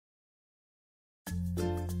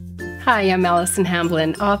Hi, I'm Allison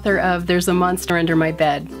Hamblin, author of There's a Monster Under My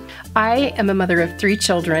Bed. I am a mother of 3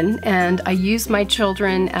 children, and I use my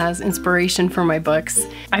children as inspiration for my books.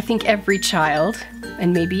 I think every child,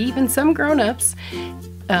 and maybe even some grown-ups,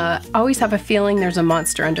 always have a feeling there's a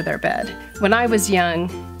monster under their bed. When I was young,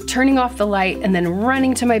 turning off the light and then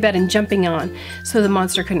running to my bed and jumping on so the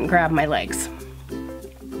monster couldn't grab my legs.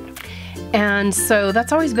 And so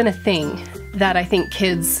that's always been a thing that I think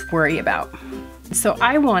kids worry about. So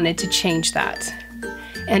I wanted to change that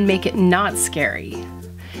and make it not scary.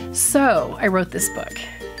 So I wrote this book.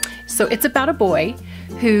 So it's about a boy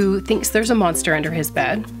who thinks there's a monster under his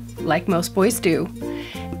bed, like most boys do.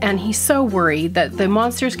 And he's so worried that the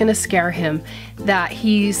monster's gonna scare him that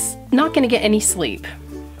he's not gonna get any sleep.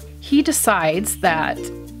 He decides that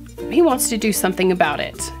he wants to do something about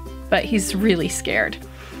it, but he's really scared.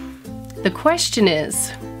 The question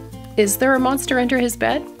is there a monster under his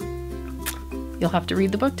bed? You'll have to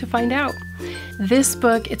read the book to find out. This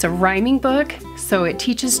book, it's a rhyming book, so it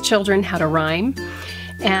teaches children how to rhyme.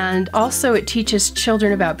 And also it teaches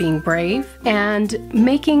children about being brave and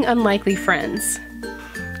making unlikely friends.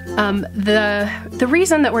 The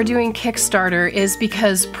reason that we're doing KickStarter is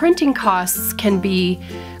because printing costs can be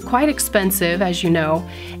quite expensive, as you know,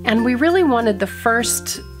 and we really wanted the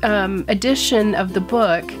first edition of the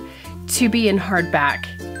book to be in hardback,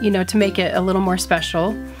 to make it a little more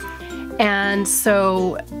special. And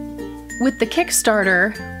so with the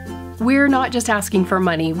Kickstarter, we're not just asking for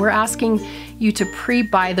money, we're asking you to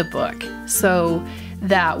pre-buy the book so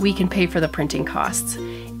that we can pay for the printing costs.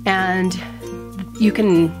 And you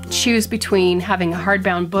can choose between having a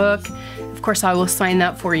hardbound book. Of course, I will sign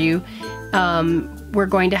that for you. We're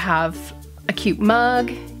going to have a cute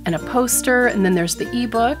mug and a poster, and then there's the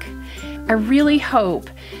ebook. I really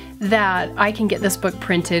hope that I can get this book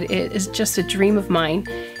printed. It is just a dream of mine.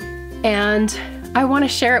 And I want to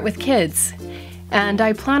share it with kids. And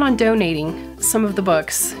I plan on donating some of the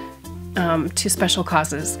books to special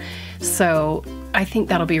causes. So I think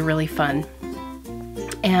that'll be really fun.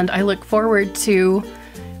 And I look forward to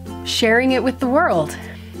sharing it with the world.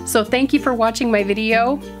 So thank you for watching my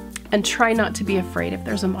video, and try not to be afraid if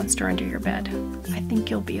there's a monster under your bed. I think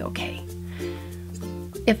you'll be okay.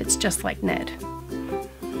 If it's just like Ned.